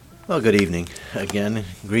Well, good evening again.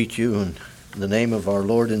 Greet you in the name of our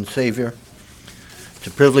Lord and Savior. It's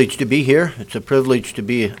a privilege to be here. It's a privilege to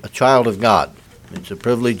be a child of God. It's a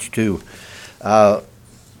privilege to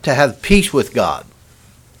have peace with God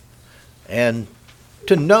and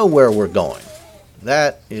to know where we're going.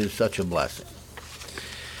 That is such a blessing.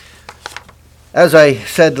 As I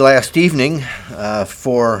said last evening,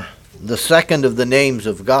 for the second of the names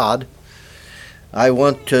of God, I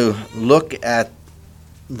want to look at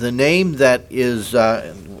the name that is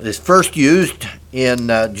first used in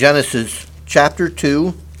Genesis chapter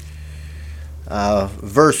 2,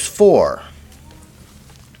 verse 4.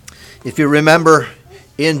 If you remember,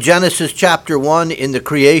 in Genesis chapter 1, in the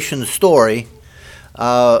creation story,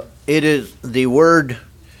 it is the word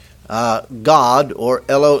God, or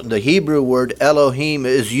the Hebrew word Elohim,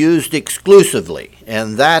 is used exclusively,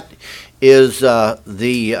 and that is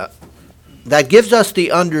that gives us the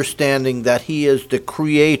understanding that he is the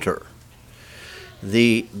creator,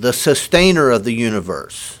 the sustainer of the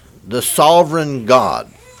universe, the sovereign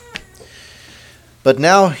God. But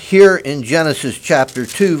now here in Genesis chapter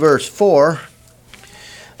 2, verse 4,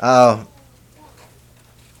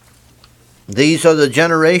 these are the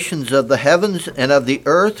generations of the heavens and of the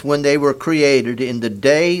earth when they were created in the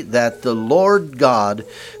day that the Lord God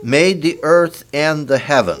made the earth and the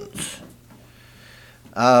heavens.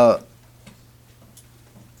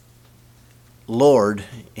 Lord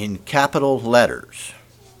in capital letters.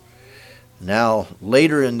 Now,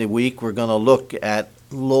 later in the week, we're going to look at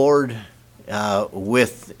Lord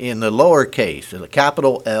with in the lowercase, a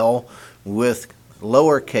capital L with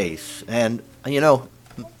lowercase. And, you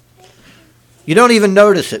don't even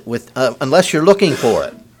notice it with unless you're looking for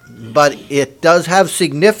it. But it does have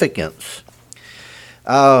significance.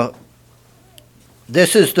 This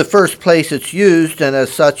is the first place it's used, and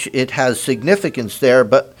as such, it has significance there.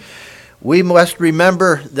 But we must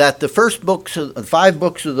remember that the first 5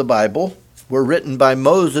 books of the Bible were written by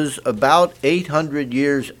Moses about 800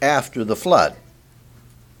 years after the flood.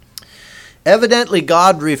 Evidently,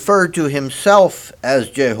 God referred to himself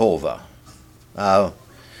as Jehovah. I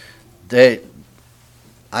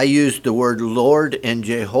used the word Lord and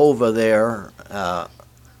Jehovah there.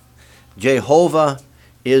 Jehovah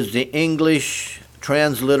is the English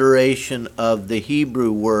transliteration of the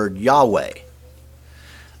Hebrew word Yahweh.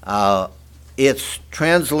 It's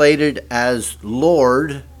translated as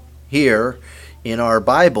Lord here in our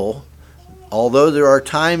Bible, although there are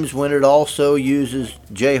times when it also uses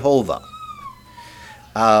Jehovah.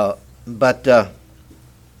 But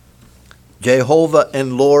Jehovah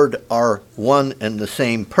and Lord are one and the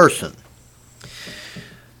same person.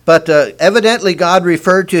 But evidently God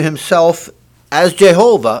referred to himself as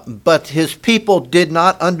Jehovah, but his people did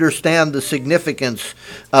not understand the significance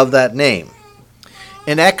of that name.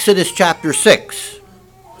 In Exodus chapter 6,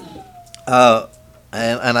 and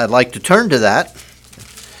I'd like to turn to that,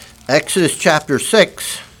 Exodus chapter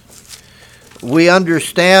 6, we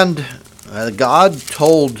understand God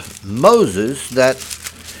told Moses that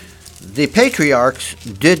the patriarchs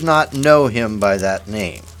did not know him by that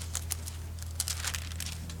name.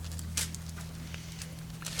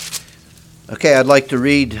 Okay, I'd like to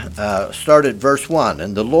read, start at verse 1.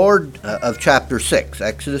 And the Lord of chapter 6,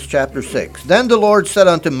 Exodus chapter 6. Then the Lord said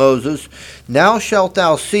unto Moses, Now shalt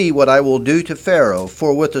thou see what I will do to Pharaoh,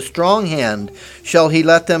 for with a strong hand shall he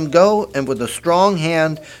let them go, and with a strong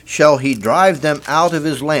hand shall he drive them out of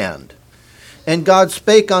his land. And God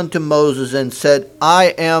spake unto Moses and said, I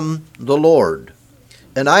am the Lord.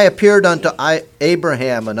 And I appeared unto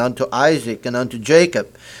Abraham and unto Isaac and unto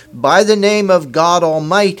Jacob by the name of God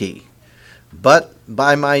Almighty, but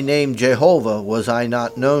by my name Jehovah was I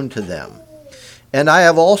not known to them. And I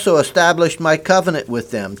have also established my covenant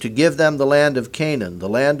with them, to give them the land of Canaan, the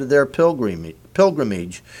land of their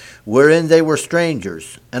pilgrimage, wherein they were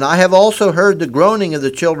strangers. And I have also heard the groaning of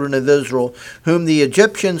the children of Israel, whom the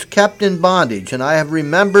Egyptians kept in bondage, and I have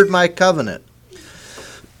remembered my covenant.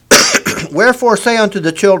 Wherefore say unto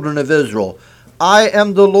the children of Israel, I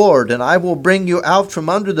am the Lord, and I will bring you out from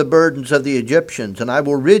under the burdens of the Egyptians, and I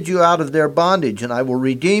will rid you out of their bondage, and I will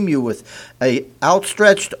redeem you with an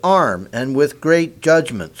outstretched arm and with great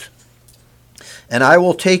judgments. And I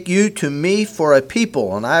will take you to me for a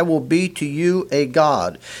people, and I will be to you a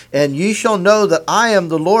God. And ye shall know that I am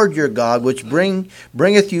the Lord your God, which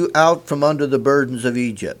bringeth you out from under the burdens of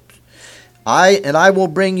Egypt. And I will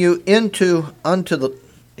bring you in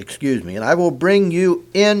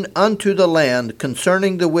unto the land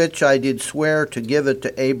concerning the which I did swear to give it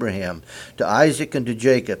to Abraham, to Isaac, and to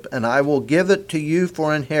Jacob, and I will give it to you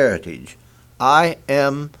for an heritage. I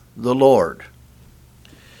am the Lord.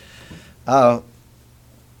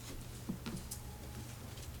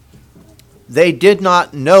 they did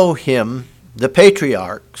not know him, the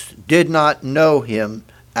patriarchs did not know him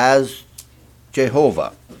as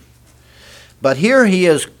Jehovah. But here he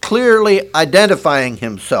is clearly identifying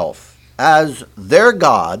himself as their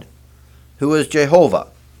God, who is Jehovah.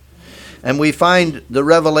 And we find the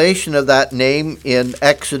revelation of that name in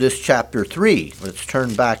Exodus chapter 3. Let's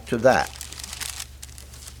turn back to that.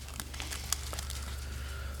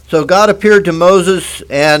 So God appeared to Moses,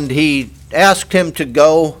 and he asked him to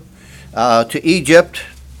go to Egypt.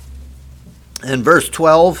 In verse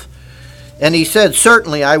 12, and he said,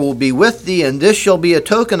 "Certainly I will be with thee, and this shall be a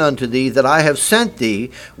token unto thee that I have sent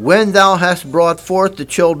thee. When thou hast brought forth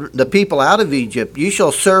the people out of Egypt, ye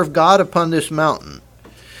shall serve God upon this mountain."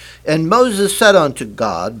 And Moses said unto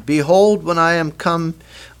God, "Behold, when I am come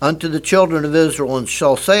unto the children of Israel, and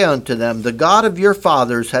shall say unto them, The God of your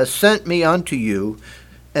fathers has sent me unto you,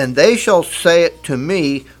 and they shall say to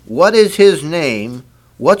me, What is his name?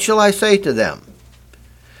 What shall I say to them?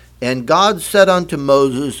 And God said unto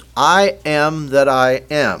Moses, I am that I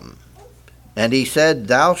am. And he said,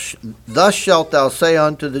 Thus shalt thou say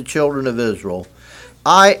unto the children of Israel,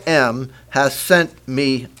 I am hath sent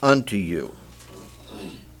me unto you.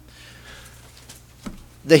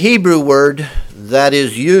 The Hebrew word that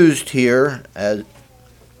is used here as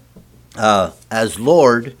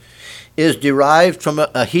Lord is derived from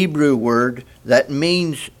a Hebrew word that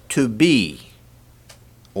means to be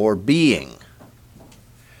or being.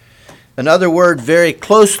 Another word very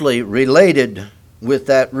closely related with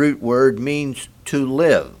that root word means to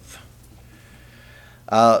live.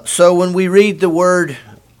 So when we read the word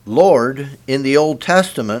Lord in the Old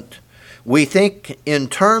Testament, we think in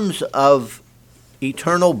terms of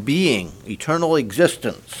eternal being, eternal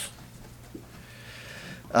existence.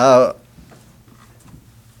 God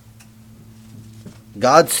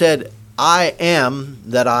said, I am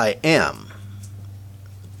that I am.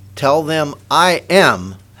 Tell them, I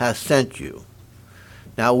am hath sent you.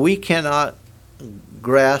 Now we cannot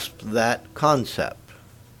grasp that concept.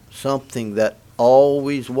 Something that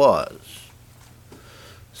always was.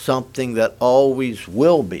 Something that always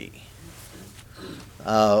will be.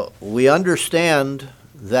 We understand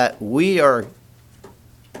that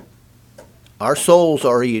our souls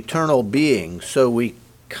are eternal beings, so we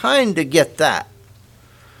kind of get that.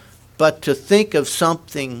 But to think of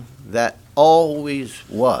something that always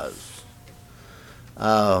was,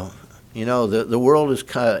 the world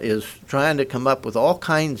is trying to come up with all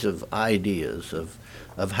kinds of ideas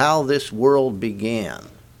of how this world began.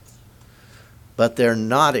 But they're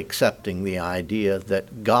not accepting the idea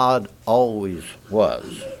that God always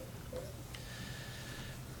was.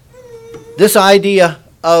 This idea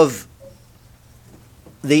of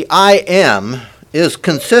the I am is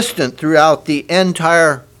consistent throughout the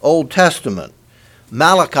entire Old Testament.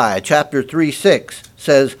 Malachi chapter 3:6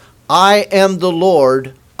 says, I am the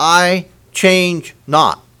Lord, I change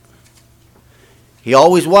not. He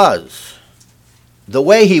always was, the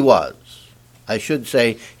way he was. I should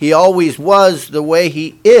say, he always was the way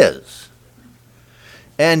he is.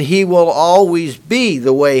 And he will always be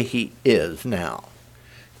the way he is now.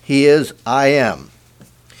 He is I am.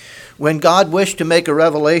 When God wished to make a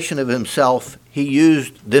revelation of himself, he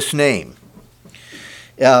used this name.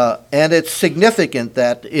 And it's significant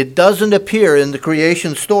that it doesn't appear in the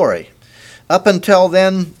creation story. Up until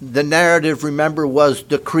then, the narrative, remember, was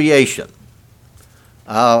the creation.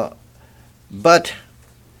 But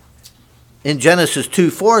in Genesis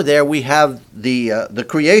 2:4 there we have the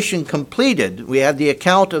creation completed. We have the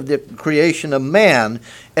account of the creation of man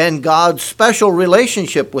and God's special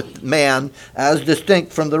relationship with man as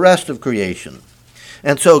distinct from the rest of creation.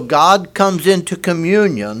 And so God comes into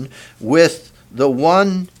communion with the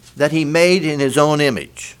one that he made in his own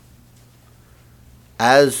image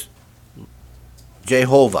as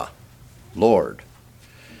Jehovah, Lord.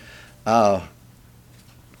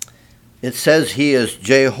 It says he is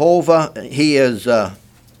Jehovah,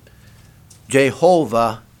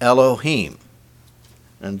 Jehovah Elohim.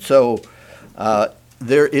 And so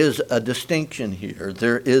there is a distinction here.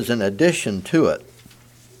 There is an addition to it.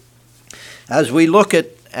 As we look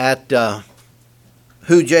at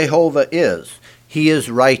who Jehovah is, he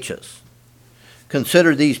is righteous.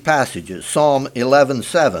 Consider these passages. Psalm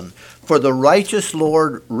 11:7. For the righteous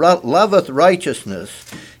Lord loveth righteousness,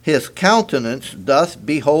 his countenance doth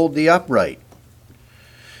behold the upright.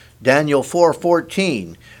 Daniel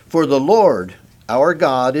 4:14. For the Lord our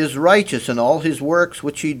God is righteous in all his works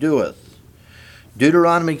which he doeth.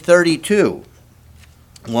 Deuteronomy 32,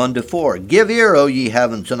 1-4. Give ear, O ye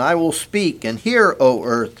heavens, and I will speak, and hear, O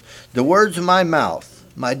earth, the words of my mouth.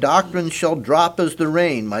 My doctrine shall drop as the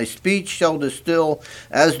rain, my speech shall distill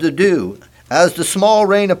as the dew. as the small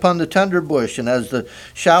rain upon the tender bush, and as the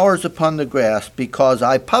showers upon the grass, because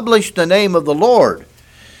I published the name of the Lord.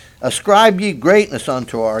 Ascribe ye greatness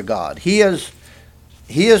unto our God. He is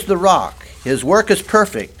the rock. His work is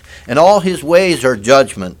perfect, and all his ways are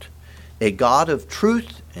judgment. A God of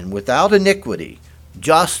truth and without iniquity,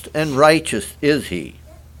 just and righteous is he.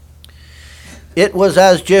 It was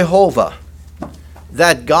as Jehovah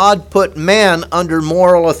that God put man under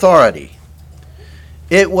moral authority.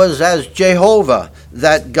 It was as Jehovah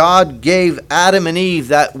that God gave Adam and Eve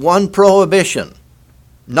that one prohibition,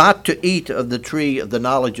 not to eat of the tree of the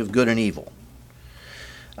knowledge of good and evil.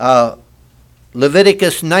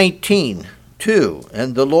 Leviticus 19:2,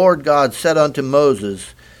 and the Lord God said unto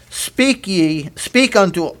Moses, speak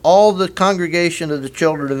unto all the congregation of the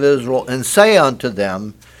children of Israel, and say unto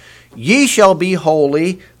them, ye shall be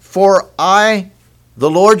holy, for I,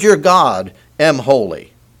 the Lord your God, am holy.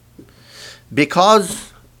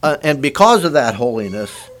 Because of that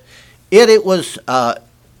holiness, it was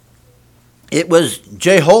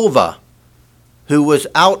Jehovah who was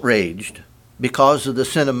outraged because of the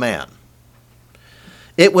sin of man.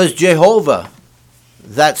 It was Jehovah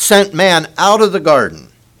that sent man out of the garden.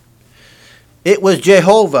 It was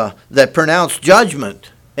Jehovah that pronounced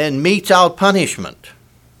judgment and metes out punishment.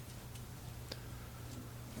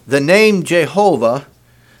 The name Jehovah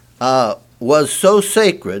was so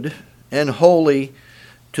sacred and holy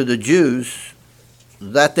to the Jews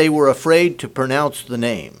that they were afraid to pronounce the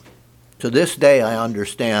name. To this day, I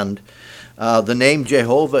understand the name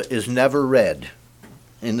Jehovah is never read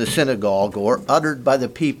in the synagogue or uttered by the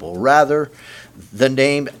people. Rather, the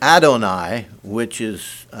name Adonai, which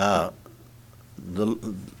is the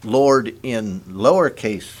Lord in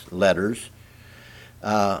lowercase letters,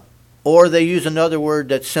 or they use another word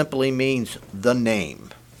that simply means the name.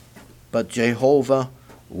 But Jehovah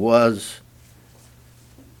was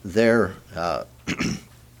their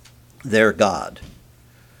God.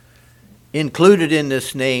 Included in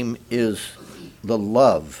this name is the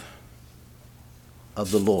love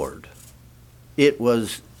of the Lord. It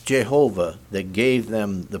was Jehovah that gave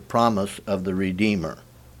them the promise of the Redeemer.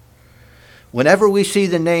 Whenever we see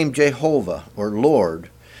the name Jehovah or Lord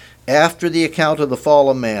after the account of the fall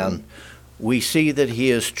of man, we see that he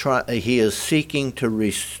is seeking to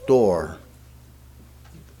restore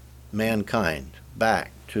mankind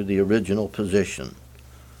back to the original position.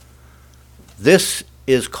 This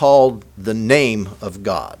is called the name of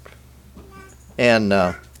God, and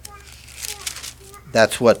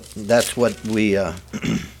that's what we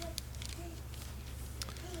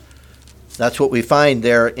that's what we find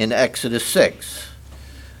there in Exodus 6.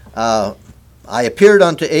 I appeared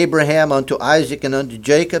unto Abraham, unto Isaac, and unto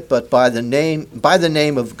Jacob, but by the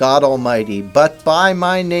name of God Almighty, but by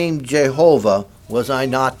my name Jehovah was I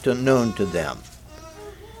not known to them.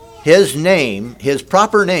 His name, his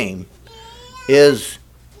proper name, is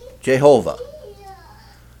Jehovah.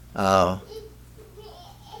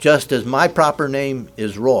 Just as my proper name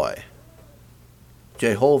is Roy.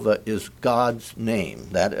 Jehovah is God's name.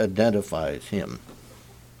 That identifies him.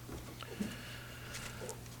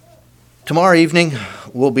 Tomorrow evening,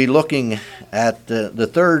 we'll be looking at the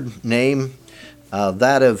third name,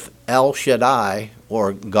 that of El Shaddai,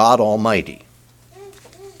 or God Almighty.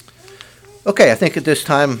 Okay, I think at this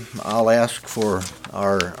time I'll ask for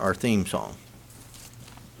our theme song.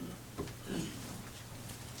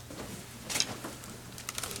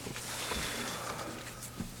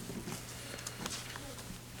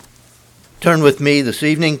 Turn with me this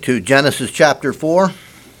evening to Genesis chapter 4.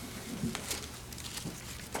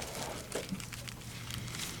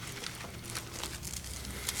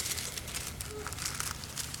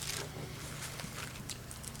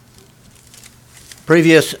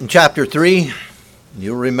 Previous in chapter 3,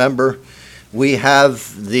 you'll remember, we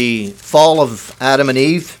have the fall of Adam and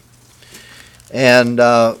Eve and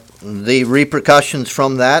the repercussions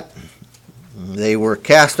from that. They were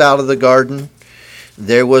cast out of the garden.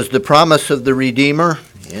 There was the promise of the Redeemer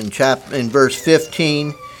in verse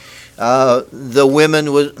 15.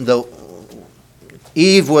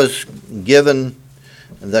 Eve was given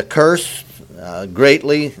the curse.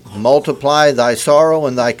 Greatly multiply thy sorrow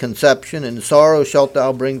and thy conception, and sorrow shalt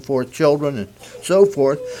thou bring forth children, and so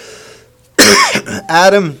forth.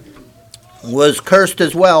 Adam was cursed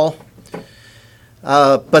as well.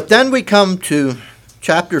 But then we come to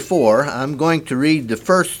chapter 4. I'm going to read the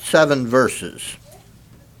first 7 verses.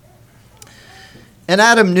 And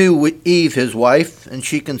Adam knew Eve his wife, and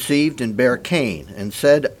she conceived and bare Cain, and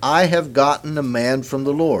said, I have gotten a man from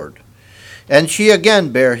the Lord. And she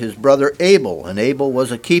again bare his brother Abel, and Abel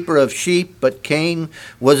was a keeper of sheep, but Cain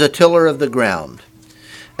was a tiller of the ground.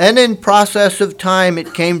 And in process of time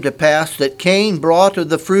it came to pass that Cain brought of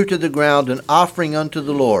the fruit of the ground an offering unto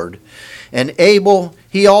the Lord. And Abel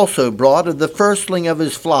he also brought of the firstling of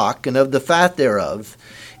his flock and of the fat thereof.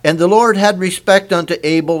 And the Lord had respect unto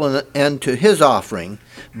Abel and to his offering,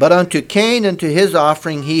 but unto Cain and to his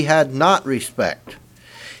offering he had not respect.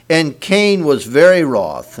 And Cain was very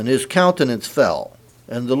wroth, and his countenance fell.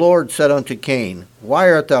 And the Lord said unto Cain,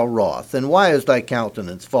 Why art thou wroth, and why is thy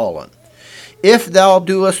countenance fallen? If thou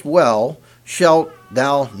doest well, shalt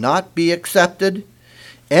thou not be accepted?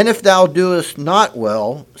 And if thou doest not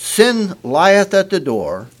well, sin lieth at the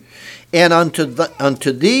door, and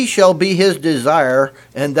unto thee shall be his desire,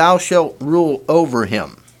 and thou shalt rule over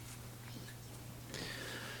him.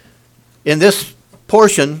 In this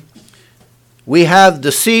portion, we have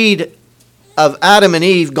the seed of Adam and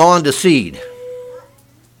Eve gone to seed.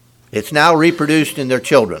 It's now reproduced in their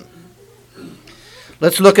children.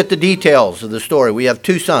 Let's look at the details of the story. We have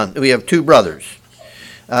two brothers,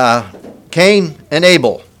 Cain and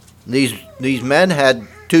Abel. These men had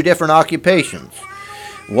two different occupations.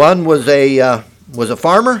 One was a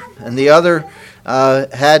farmer, and the other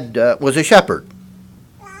was a shepherd.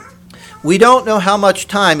 We don't know how much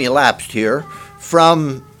time elapsed here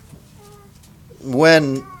from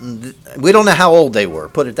when. We don't know how old they were.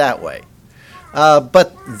 Put it that way.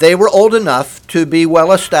 But they were old enough to be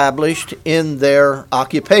well established in their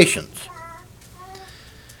occupations.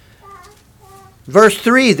 Verse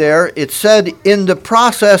 3 there, it said, in the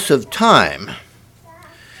process of time.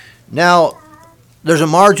 Now, there's a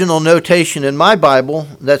marginal notation in my Bible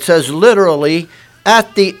that says literally,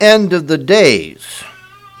 at the end of the days.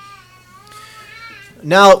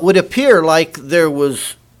 Now, it would appear like there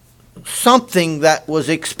was something that was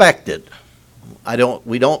expected.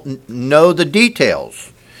 We don't know the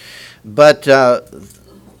details, but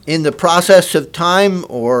in the process of time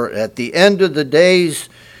or at the end of the days,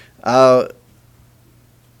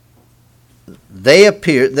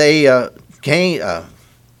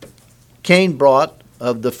 Cain brought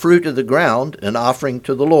of the fruit of the ground an offering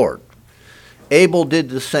to the Lord. Abel did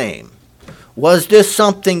the same. Was this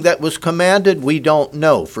something that was commanded? We don't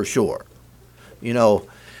know for sure.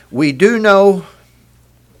 We do know.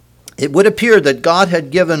 It would appear that God had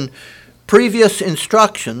given previous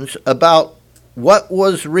instructions about what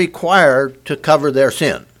was required to cover their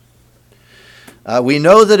sin. We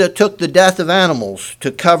know that it took the death of animals to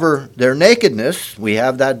cover their nakedness. We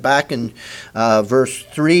have that back in chapter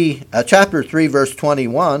 3, verse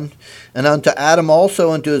 21. And unto Adam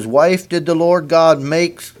also and to his wife did the Lord God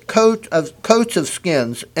make coats of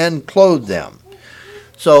skins and clothe them.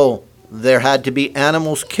 So there had to be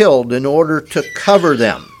animals killed in order to cover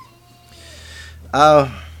them.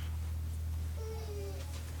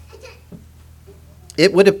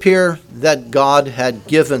 It would appear that God had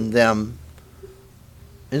given them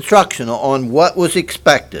instruction on what was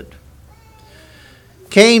expected.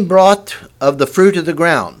 Cain brought of the fruit of the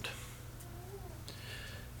ground.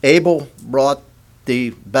 Abel brought the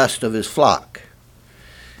best of his flock.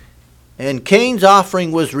 And Cain's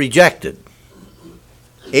offering was rejected.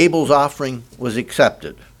 Abel's offering was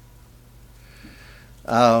accepted.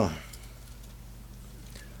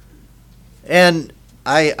 And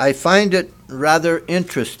I find it rather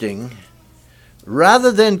interesting.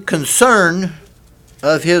 Rather than concern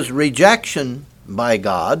of his rejection by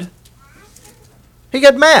God, he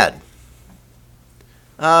got mad.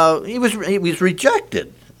 He was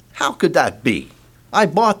rejected. How could that be? I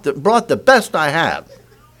brought the best I have.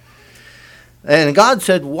 And God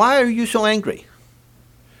said, why are you so angry?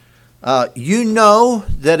 You know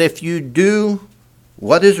that if you do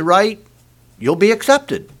what is right, you'll be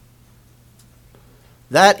accepted.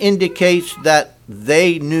 That indicates that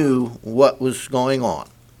they knew what was going on.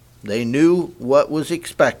 They knew what was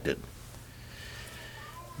expected.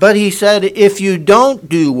 But he said, if you don't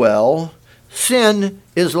do well, sin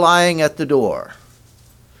is lying at the door.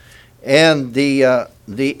 And the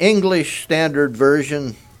English Standard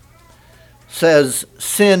Version says,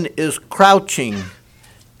 sin is crouching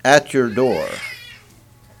at your door.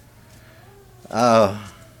 And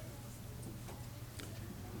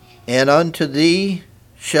unto thee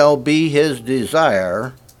shall be his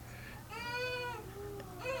desire,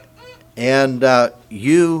 and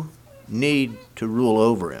you need to rule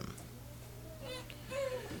over him.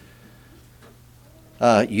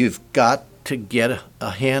 You've got to get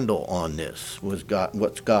a handle on this, was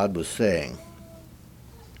what God was saying.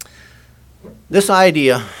 This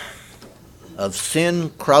idea of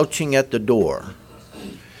sin crouching at the door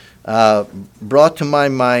brought to my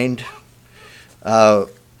mind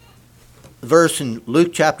verse in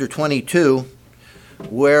Luke chapter 22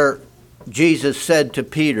 where Jesus said to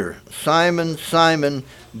Peter, Simon, Simon,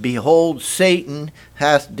 behold, Satan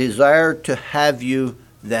hath desired to have you,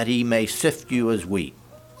 that he may sift you as wheat.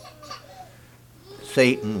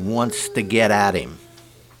 Satan wants to get at him.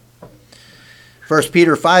 1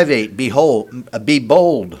 Peter 5:8, behold, be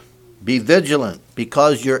bold, be vigilant,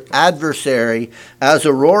 because your adversary, as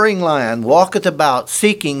a roaring lion, walketh about,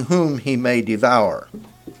 seeking whom he may devour.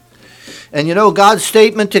 And you know, God's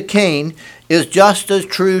statement to Cain is just as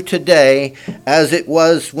true today as it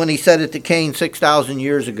was when he said it to Cain 6,000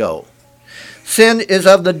 years ago. Sin is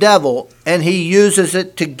of the devil, and he uses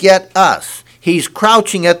it to get us. He's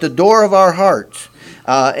crouching at the door of our hearts,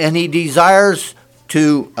 and he desires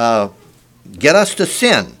to get us to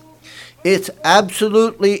sin. It's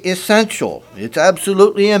absolutely essential, it's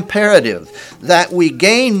absolutely imperative that we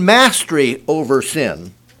gain mastery over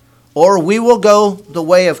sin, or we will go the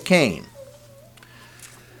way of Cain.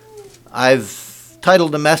 I've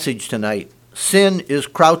titled the message tonight, Sin is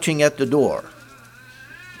Crouching at the Door,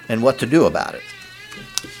 and what to do about it.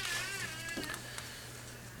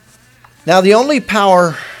 Now, the only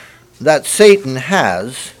power that Satan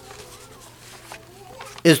has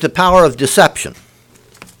is the power of deception.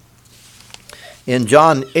 In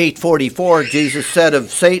John 8:44, Jesus said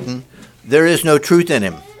of Satan, there is no truth in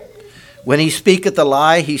him. When he speaketh a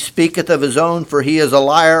lie, he speaketh of his own, for he is a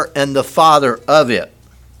liar and the father of it.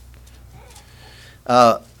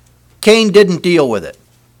 Cain didn't deal with it.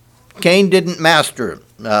 Cain didn't master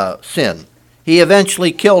sin. He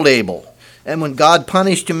eventually killed Abel. And when God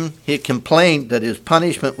punished him, he complained that his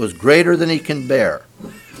punishment was greater than he can bear.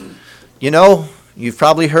 You know, you've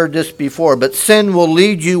probably heard this before, but sin will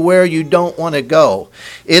lead you where you don't want to go.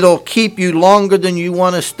 It'll keep you longer than you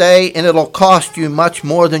want to stay, and it'll cost you much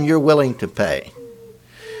more than you're willing to pay.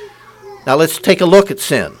 Now let's take a look at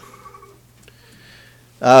sin.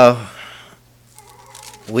 I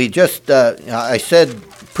said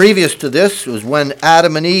previous to this was when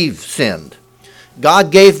Adam and Eve sinned.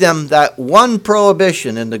 God gave them that one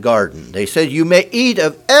prohibition in the garden. They said, you may eat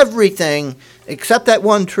of everything except that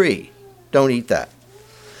one tree. Don't eat that.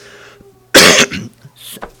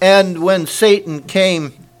 And when Satan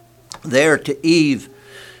came there to Eve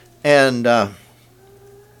and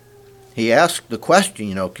he asked the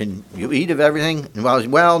question, can you eat of everything?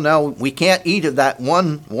 And well, no, we can't eat of that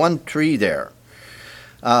one tree there.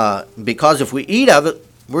 Because if we eat of it,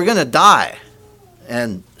 we're going to die.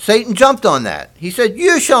 And Satan jumped on that. He said,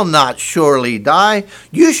 you shall not surely die.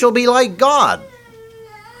 You shall be like God.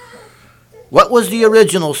 What was the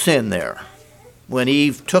original sin there? When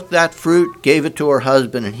Eve took that fruit, gave it to her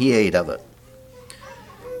husband, and he ate of it.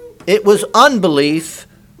 It was unbelief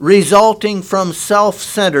resulting from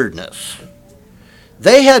self-centeredness.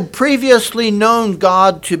 They had previously known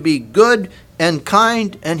God to be good and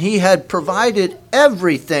kind, and he had provided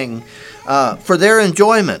everything for their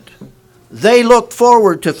enjoyment. They looked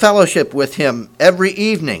forward to fellowship with him every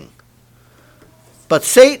evening. But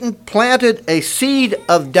Satan planted a seed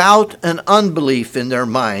of doubt and unbelief in their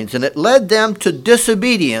minds, and it led them to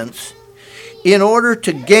disobedience in order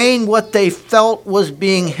to gain what they felt was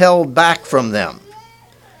being held back from them.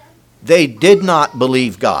 They did not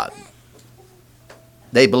believe God.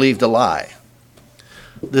 They believed a lie.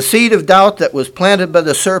 The seed of doubt that was planted by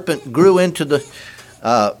the serpent grew into the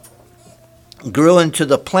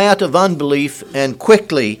plant of unbelief and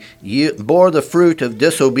quickly bore the fruit of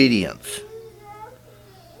disobedience.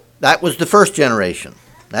 That was the first generation.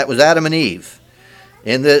 That was Adam and Eve.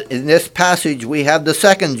 In this passage, we have the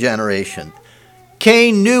second generation.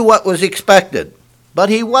 Cain knew what was expected, but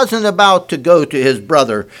he wasn't about to go to his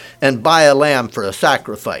brother and buy a lamb for a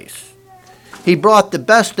sacrifice. He brought the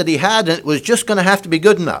best that he had, and it was just going to have to be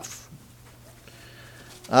good enough.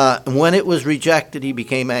 And when it was rejected, he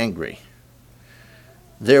became angry.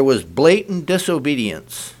 There was blatant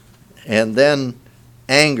disobedience, and then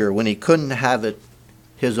anger when he couldn't have it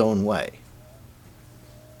his own way.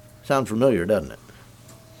 Sounds familiar, doesn't it?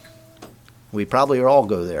 We probably all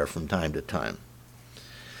go there from time to time.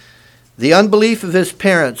 The unbelief of his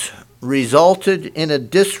parents resulted in a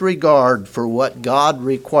disregard for what God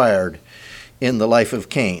required in the life of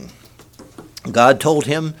Cain. God told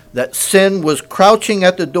him that sin was crouching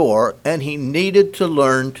at the door and he needed to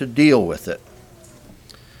learn to deal with it.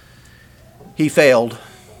 He failed.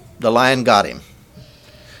 The lion got him.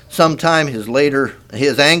 Sometime his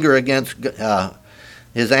anger against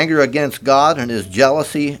God and his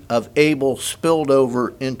jealousy of Abel spilled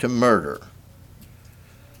over into murder.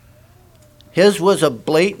 His was a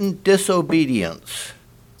blatant disobedience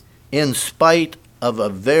in spite of a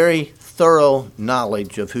very thorough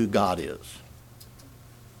knowledge of who God is.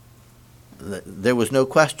 There was no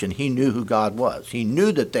question. He knew who God was. He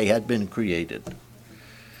knew that they had been created.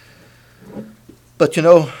 But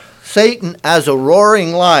Satan, as a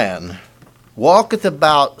roaring lion, walketh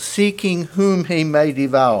about seeking whom he may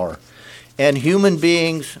devour, and human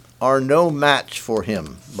beings are no match for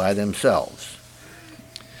him by themselves.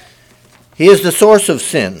 He is the source of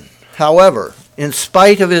sin. However, in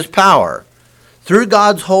spite of his power, through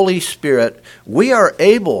God's Holy Spirit, we are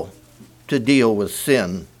able to deal with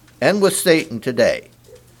sin and with Satan today.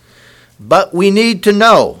 But we need to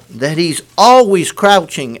know that he's always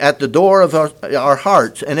crouching at the door of our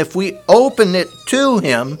hearts, and if we open it to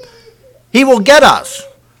him, he will get us.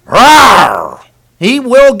 Rawr! He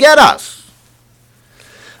will get us.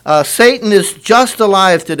 Satan is just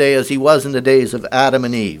alive today as he was in the days of Adam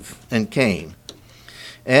and Eve and Cain.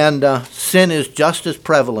 And sin is just as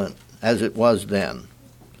prevalent as it was then.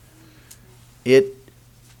 It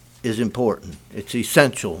is important. It's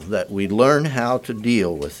essential that we learn how to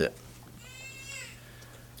deal with it.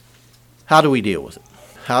 How do we deal with it?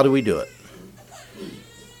 How do we do it?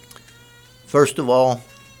 First of all,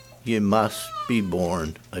 you must be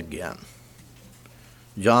born again.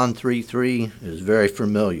 John 3:3 is very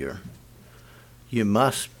familiar. You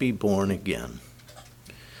must be born again.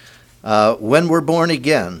 When we're born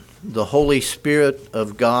again, the Holy Spirit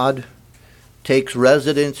of God takes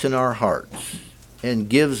residence in our hearts and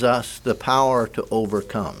gives us the power to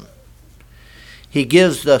overcome. He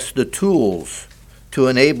gives us the tools to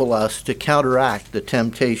enable us to counteract the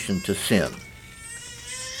temptation to sin.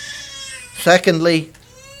 Secondly,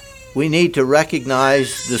 we need to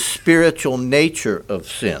recognize the spiritual nature of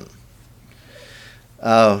sin.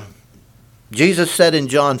 Jesus said in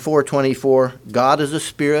John 4:24, God is a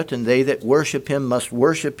spirit, and they that worship him must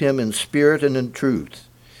worship him in spirit and in truth.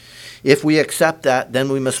 If we accept that, then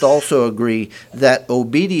we must also agree that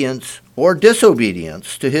obedience or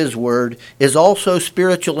disobedience to his word is also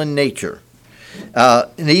spiritual in nature,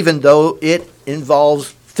 and even though it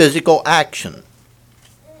involves physical action.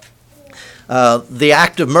 The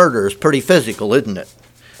act of murder is pretty physical, isn't it?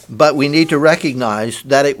 But we need to recognize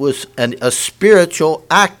that it was a spiritual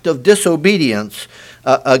act of disobedience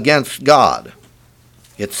against God.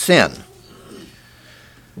 It's sin.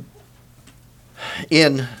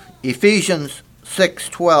 In Ephesians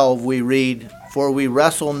 6:12 we read, "For we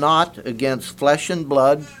wrestle not against flesh and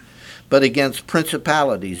blood, but against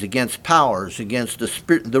principalities, against powers, against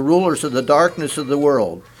the rulers of the darkness of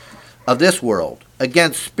this world,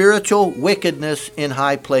 against spiritual wickedness in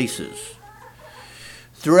high places."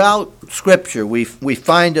 Throughout Scripture, we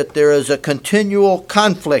find that there is a continual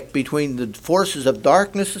conflict between the forces of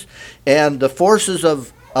darkness and the forces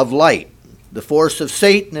of light, the force of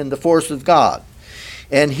Satan and the force of God.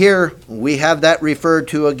 And here we have that referred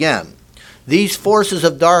to again. These forces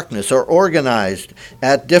of darkness are organized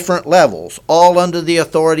at different levels, all under the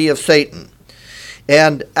authority of Satan.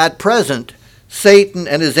 And at present, Satan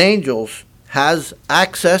and his angels has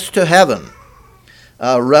access to heaven.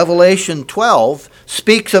 Revelation 12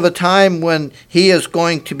 speaks of a time when he is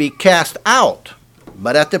going to be cast out,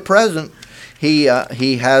 but at the present he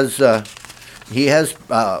has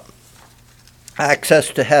access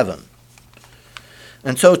to heaven.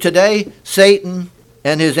 And so today, Satan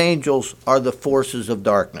and his angels are the forces of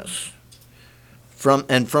darkness. From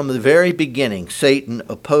the very beginning, Satan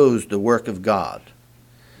opposed the work of God.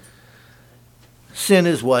 Sin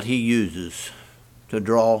is what he uses to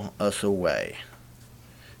draw us away.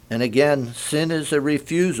 And again, sin is a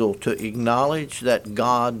refusal to acknowledge that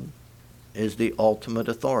God is the ultimate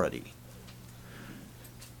authority.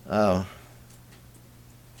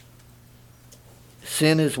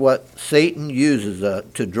 Sin is what Satan uses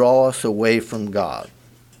to draw us away from God.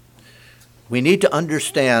 We need to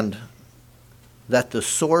understand that the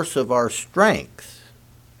source of our strength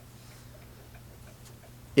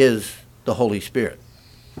is the Holy Spirit,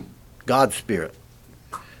 God's Spirit.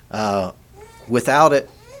 Without it,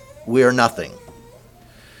 we are nothing.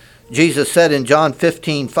 Jesus said in John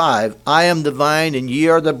 15:5, "I am the vine, and ye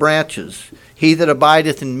are the branches. He that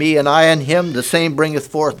abideth in me, and I in him, the same bringeth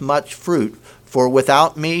forth much fruit. For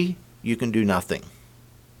without me, you can do nothing."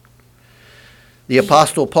 The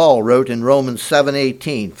Apostle Paul wrote in Romans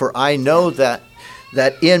 7:18, "For I know that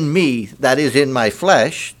in me, that is in my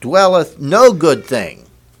flesh, dwelleth no good thing.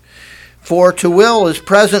 For to will is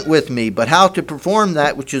present with me, but how to perform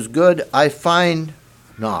that which is good I find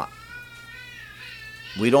not."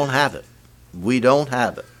 We don't have it. We don't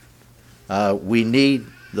have it. We need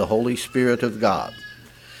the Holy Spirit of God.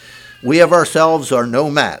 We of ourselves are no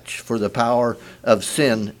match for the power of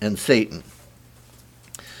sin and Satan.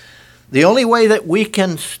 The only way that we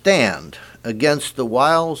can stand against the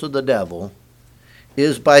wiles of the devil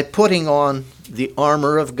is by putting on the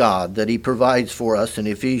armor of God that he provides for us in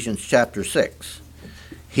Ephesians chapter 6.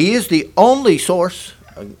 He is the only source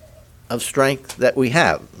of strength that we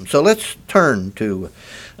have. So let's turn to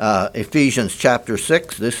Ephesians chapter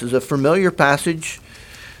 6. This is a familiar passage.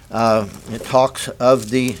 It talks of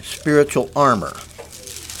the spiritual armor.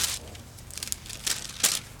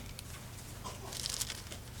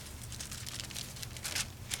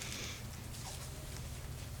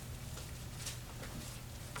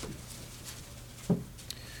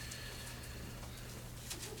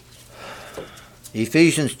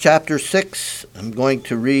 Ephesians chapter 6, I'm going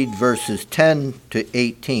to read verses 10 to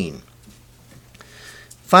 18.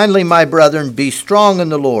 Finally, my brethren, be strong in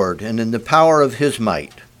the Lord and in the power of his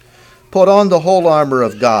might. Put on the whole armor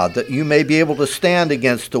of God, that you may be able to stand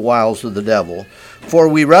against the wiles of the devil. For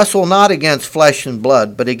we wrestle not against flesh and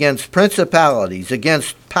blood, but against principalities,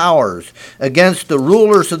 against powers, against the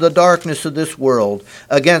rulers of the darkness of this world,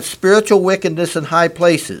 against spiritual wickedness in high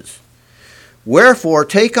places. Wherefore,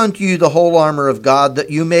 take unto you the whole armor of God,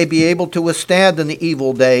 that you may be able to withstand in the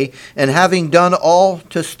evil day, and having done all,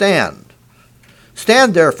 to stand.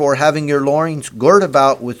 Stand therefore, having your loins girt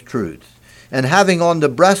about with truth, and having on the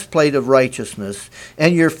breastplate of righteousness,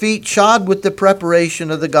 and your feet shod with the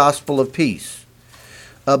preparation of the gospel of peace.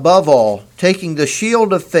 Above all, taking the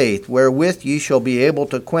shield of faith, wherewith ye shall be able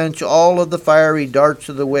to quench all of the fiery darts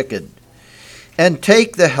of the wicked. And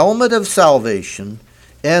take the helmet of salvation,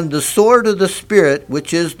 and the sword of the Spirit,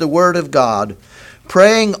 which is the word of God,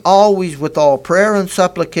 praying always with all prayer and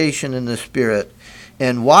supplication in the Spirit,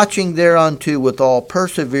 and watching thereunto with all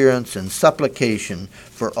perseverance and supplication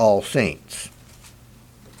for all saints.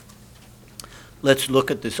 Let's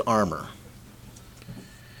look at this armor.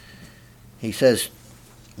 He says,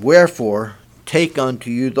 wherefore, take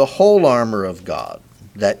unto you the whole armor of God,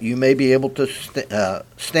 that you may be able to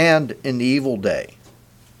stand in the evil day.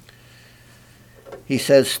 He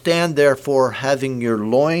says, stand therefore, having your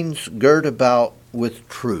loins girt about with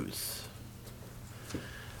truth.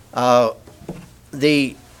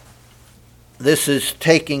 This is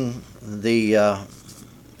taking the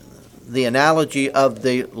analogy of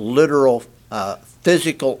the literal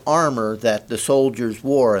physical armor that the soldiers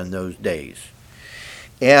wore in those days.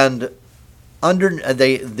 And under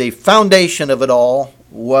the foundation of it all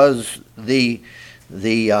was a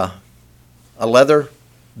leather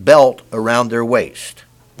belt around their waist.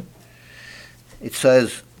 It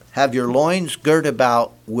says, have your loins girt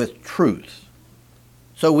about with truth.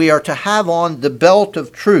 So we are to have on the belt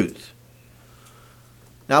of truth.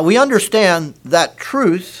 Now we understand that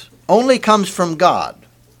truth only comes from God.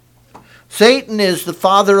 Satan is the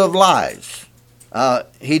father of lies.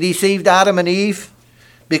 He deceived Adam and Eve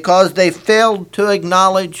because they failed to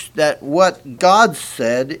acknowledge that what God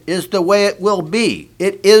said is the way it will be.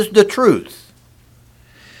 It is the truth.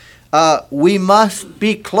 We must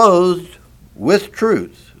be clothed with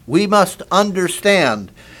truth. We must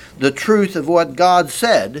understand the truth of what God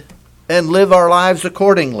said and live our lives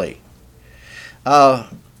accordingly.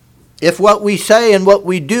 If what we say and what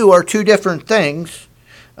we do are two different things,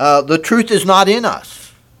 the truth is not in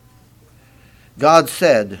us. God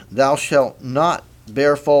said, thou shalt not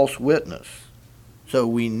bear false witness. So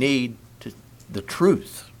we need the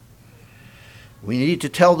truth. We need to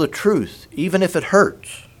tell the truth, even if it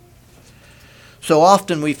hurts. So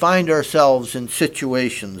often we find ourselves in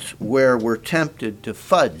situations where we're tempted to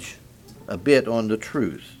fudge a bit on the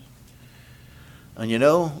truth. And you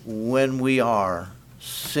know, when we are,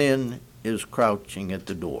 sin is crouching at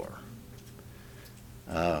the door.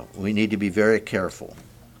 We need to be very careful.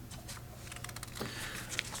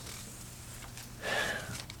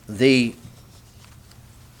 The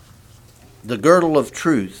girdle of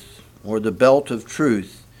truth, or the belt of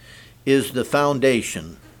truth, is the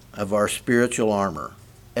foundation of our spiritual armor.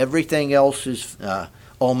 Everything else is,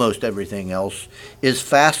 almost everything else, is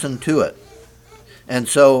fastened to it. And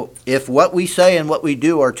so if what we say and what we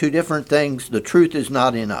do are two different things, the truth is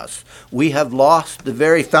not in us. We have lost the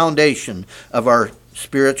very foundation of our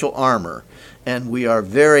spiritual armor, and we are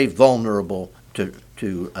very vulnerable to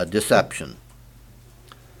deception.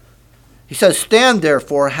 He says, stand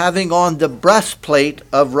therefore, having on the breastplate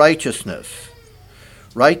of righteousness.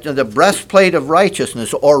 Right? The breastplate of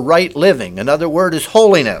righteousness, or right living. Another word is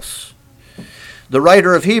holiness. The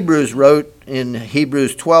writer of Hebrews wrote in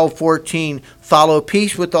Hebrews 12:14, follow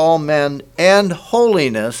peace with all men and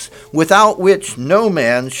holiness, without which no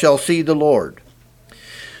man shall see the Lord.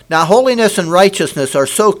 Now, holiness and righteousness are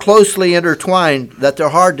so closely intertwined that they're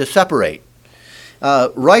hard to separate.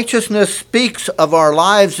 Righteousness speaks of our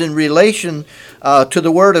lives in relation to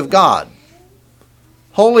the Word of God.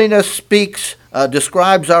 Holiness speaks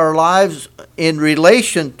describes our lives in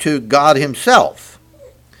relation to God himself.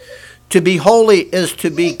 To be holy is to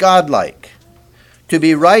be godlike. To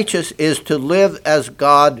be righteous is to live as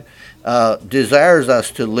God desires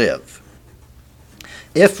us to live.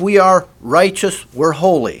 If we are righteous, we're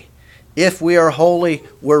holy. If we are holy,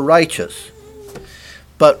 we're righteous.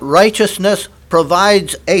 But righteousness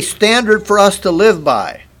provides a standard for us to live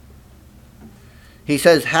by. He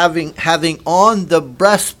says, having on the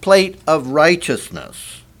breastplate of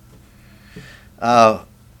righteousness.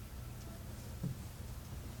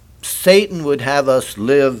 Satan would have us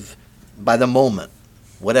live by the moment,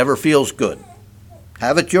 whatever feels good.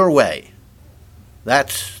 Have it your way.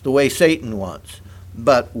 That's the way Satan wants.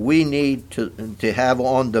 But we need to have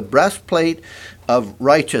on the breastplate of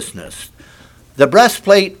righteousness. The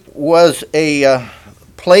breastplate was a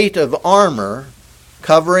plate of armor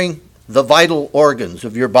covering the vital organs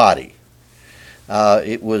of your body.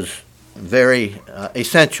 It was very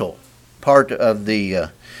essential part of the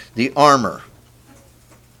armor.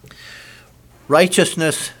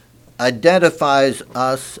 Righteousness identifies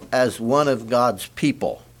us as one of God's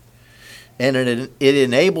people, and it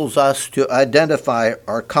enables us to identify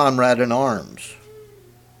our comrade in arms.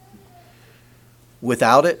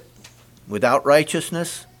 Without it, without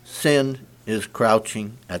righteousness, sin is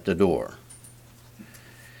crouching at the door.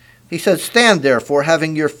 He says, stand therefore,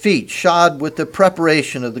 having your feet shod with the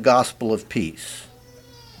preparation of the gospel of peace.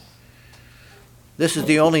 This is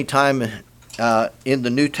the only time in the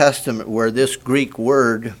New Testament where this Greek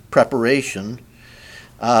word, preparation,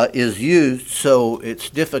 is used, so it's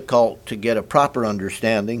difficult to get a proper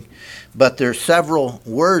understanding. But there are several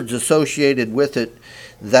words associated with it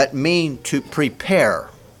that mean to prepare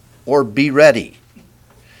or be ready.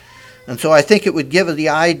 And so I think it would give the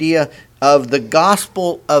idea of the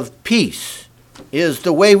gospel of peace is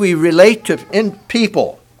the way we relate to in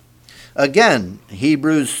people. Again,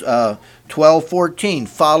 Hebrews 12:14,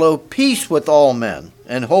 follow peace with all men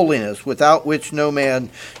and holiness, without which no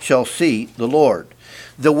man shall see the Lord.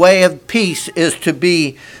 The way of peace is to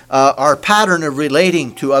be our pattern of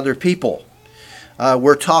relating to other people.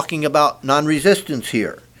 We're talking about non-resistance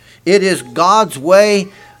here. It is God's way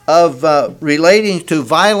of relating to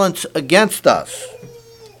violence against us.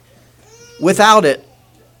 Without it,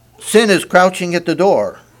 sin is crouching at the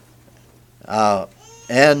door.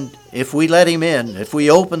 And if we let him in, if we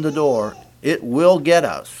open the door, it will get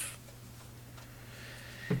us.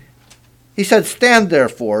 He said, stand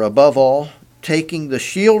therefore, above all, taking the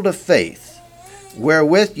shield of faith,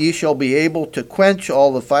 wherewith ye shall be able to quench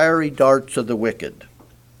all the fiery darts of the wicked.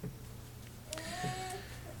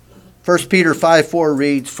 1 Peter 5:4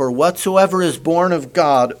 reads, for whatsoever is born of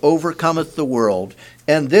God overcometh the world,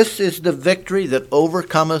 and this is the victory that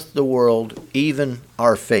overcometh the world, even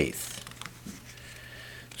our faith.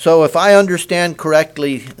 So if I understand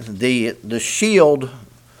correctly, the shield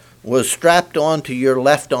was strapped onto your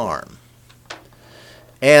left arm.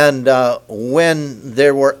 And when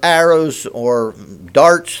there were arrows or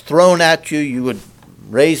darts thrown at you, you would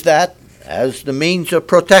raise that as the means of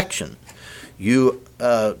protection. You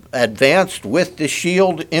advanced with the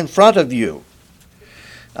shield in front of you.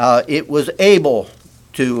 It was able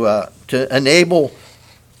to enable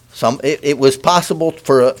some. It was possible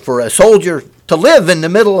for a soldier to live in the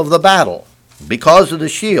middle of the battle because of the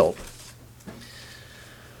shield.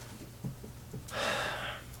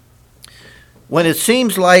 When it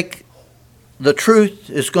seems like the truth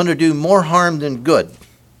is going to do more harm than good,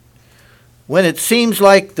 when it seems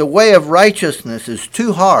like the way of righteousness is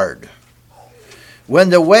too hard, when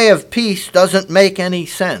the way of peace doesn't make any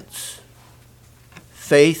sense,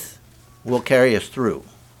 faith will carry us through.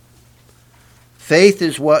 Faith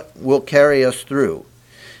is what will carry us through.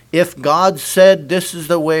 If God said this is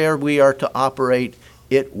the way we are to operate,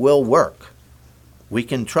 it will work. We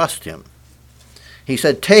can trust him. He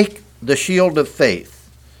said, take the shield of faith.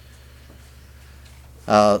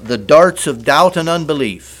 The darts of doubt and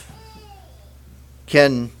unbelief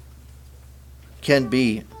can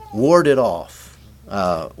be warded off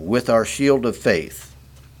with our shield of faith.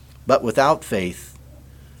 But without faith,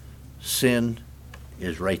 sin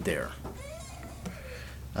is right there.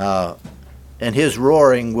 And his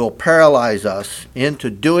roaring will paralyze us into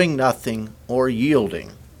doing nothing or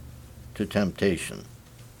yielding to temptation.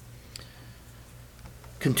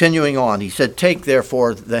 Continuing on, he said, take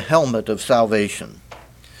therefore the helmet of salvation.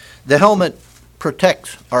 The helmet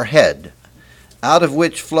protects our head, out of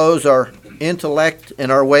which flows our intellect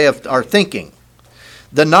and our way of our thinking.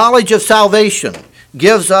 The knowledge of salvation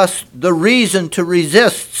gives us the reason to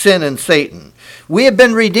resist sin and Satan. We have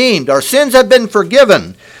been redeemed. Our sins have been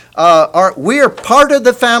forgiven. we are part of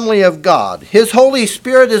the family of God. His Holy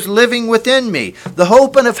Spirit is living within me. The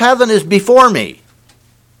hope of heaven is before me.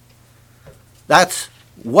 That's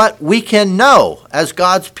what we can know as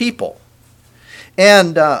God's people.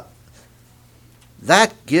 And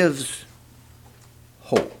that gives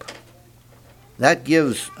hope. That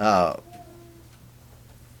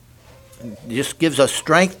just gives us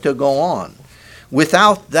strength to go on.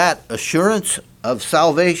 Without that assurance of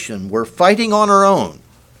salvation, we're fighting on our own,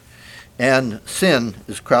 and sin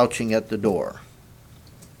is crouching at the door.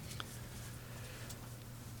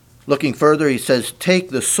 Looking further, he says, take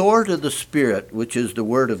the sword of the Spirit, which is the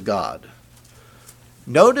Word of God.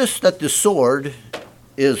 Notice that the sword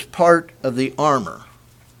is part of the armor.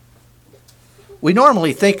 We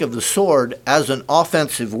normally think of the sword as an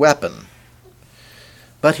offensive weapon,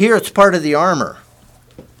 but here it's part of the armor.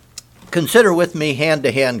 Consider with me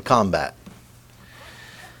hand-to-hand combat.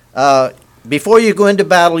 Before you go into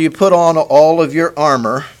battle, you put on all of your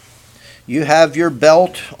armor. You have your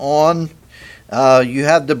belt on. You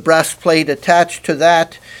have the breastplate attached to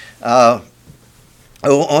that.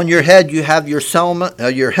 On your head, you have your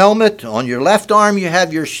helmet. On your left arm, you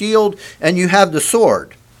have your shield, and you have the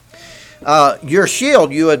sword. Your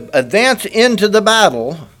shield, you advance into the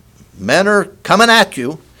battle. Men are coming at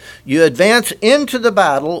you. You advance into the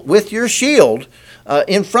battle with your shield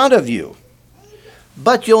in front of you.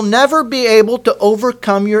 But you'll never be able to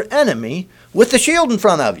overcome your enemy with the shield in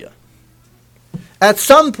front of you. At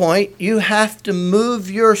some point, you have to move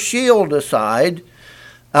your shield aside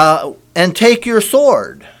and take your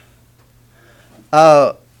sword.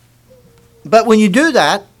 But when you do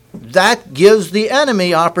that, that gives the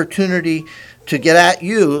enemy opportunity to get at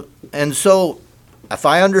you. And so, if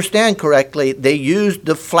I understand correctly, they used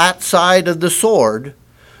the flat side of the sword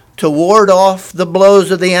to ward off the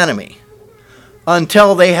blows of the enemy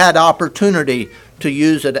until they had opportunity to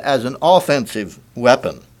use it as an offensive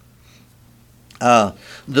weapon.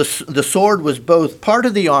 The sword was both part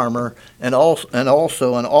of the armor and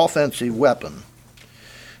also an offensive weapon.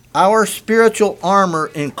 Our spiritual armor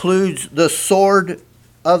includes the sword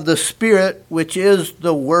of the Spirit, which is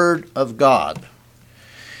the Word of God.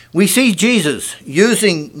 We see Jesus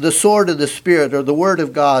using the sword of the Spirit, or the Word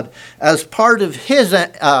of God, as part of his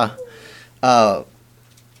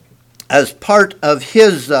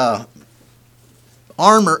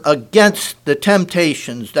armor against the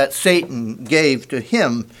temptations that Satan gave to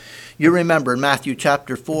him. You remember in Matthew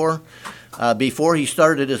chapter 4, before he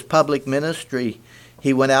started his public ministry,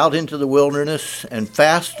 he went out into the wilderness and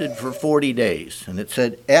fasted for 40 days. And it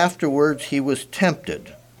said afterwards he was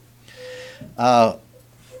tempted.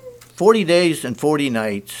 40 days and 40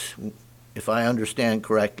 nights, if I understand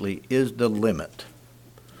correctly, is the limit.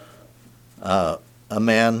 A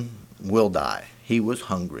man will die. He was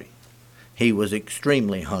hungry. He was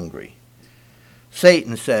extremely hungry.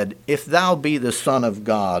 Satan said, if thou be the Son of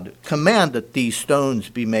God, command that these stones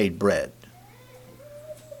be made bread.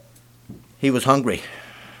 He was hungry.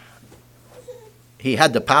 He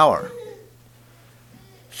had the power.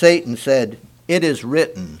 Satan said, it is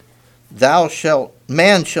written,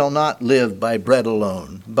 man shall not live by bread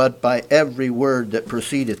alone, but by every word that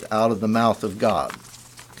proceedeth out of the mouth of God.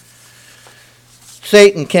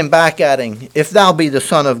 Satan came back at him, if thou be the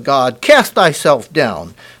Son of God, cast thyself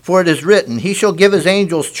down. For it is written, he shall give his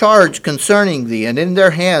angels charge concerning thee, and in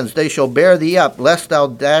their hands they shall bear thee up, lest thou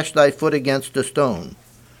dash thy foot against a stone.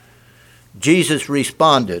 Jesus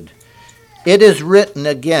responded, it is written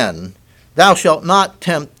again, thou shalt not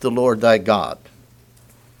tempt the Lord thy God.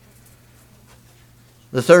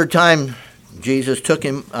 The third time Satan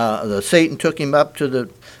took him up to the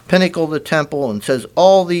pinnacle of the temple and says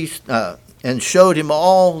and showed him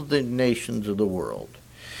all the nations of the world,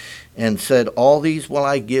 and said, all these will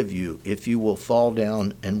I give you if you will fall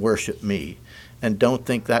down and worship me. And don't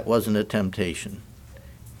think that wasn't a temptation.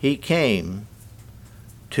 He came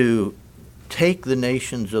to take the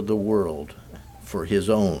nations of the world for his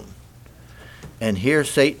own. And here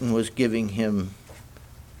Satan was giving him,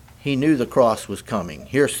 he knew the cross was coming.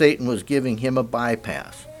 Here Satan was giving him a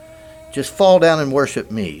bypass. Just fall down and worship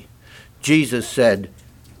me. Jesus said,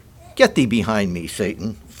 get thee behind me,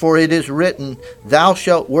 Satan, for it is written, thou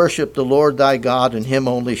shalt worship the Lord thy God, and him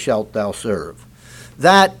only shalt thou serve.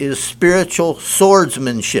 That is spiritual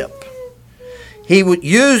swordsmanship. He would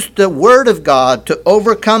use the Word of God to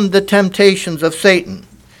overcome the temptations of Satan.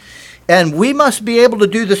 And we must be able to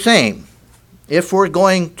do the same if we're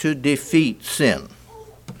going to defeat sin.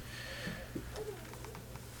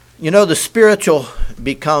 You know, the spiritual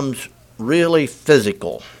becomes really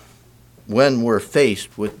physical when we're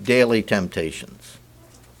faced with daily temptations.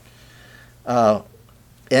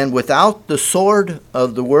 And without the sword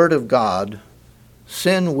of the Word of God,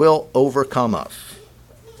 sin will overcome us.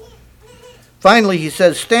 Finally, he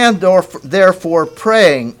says, stand therefore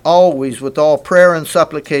praying always with all prayer and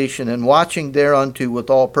supplication, and watching thereunto with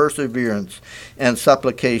all perseverance and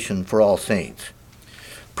supplication for all saints.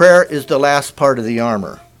 Prayer is the last part of the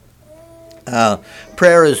armor.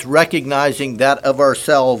 Prayer is recognizing that of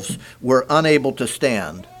ourselves we're unable to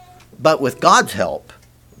stand, but with God's help,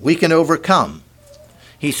 we can overcome.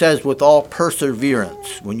 He says with all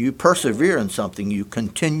perseverance. When you persevere in something, you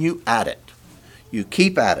continue at it. You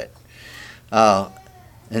keep at it.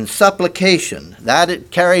 And supplication, that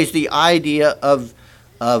it carries the idea of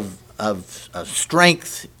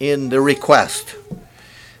strength in the request.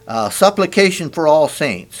 Supplication for all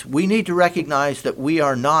saints. We need to recognize that we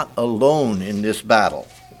are not alone in this battle.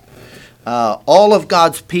 All of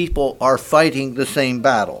God's people are fighting the same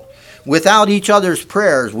battle. Without each other's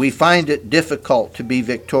prayers, we find it difficult to be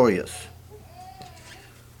victorious.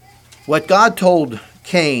 What God told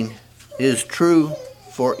Cain is true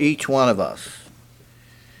for each one of us.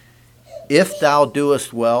 If thou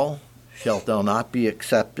doest well, shalt thou not be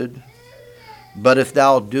accepted. But if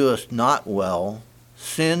thou doest not well,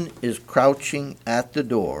 sin is crouching at the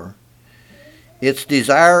door. Its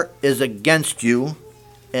desire is against you,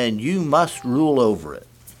 and you must rule over it.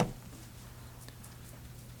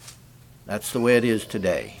 That's the way it is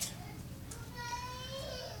today.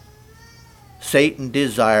 Satan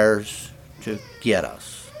desires to get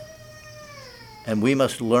us. And we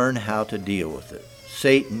must learn how to deal with it.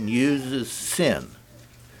 Satan uses sin.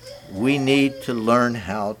 We need to learn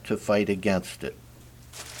how to fight against it.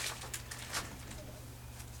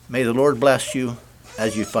 May the Lord bless you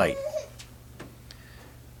as you fight.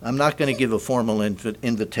 I'm not going to give a formal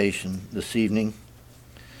invitation this evening,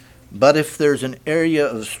 but if there's an area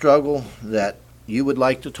of struggle that you would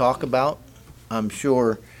like to talk about, I'm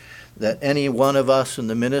sure that any one of us in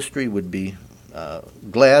the ministry would be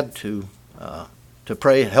glad to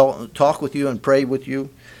pray, talk with you and pray with you.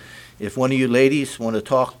 If one of you ladies want to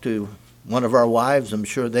talk to one of our wives, I'm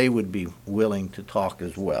sure they would be willing to talk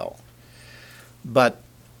as well. But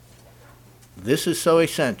this is so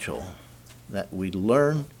essential that we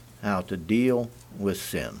learn how to deal with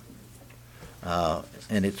sin.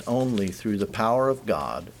 And it's only through the power of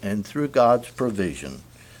God and through God's provision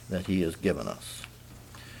that he has given us.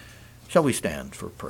 Shall we stand for prayer?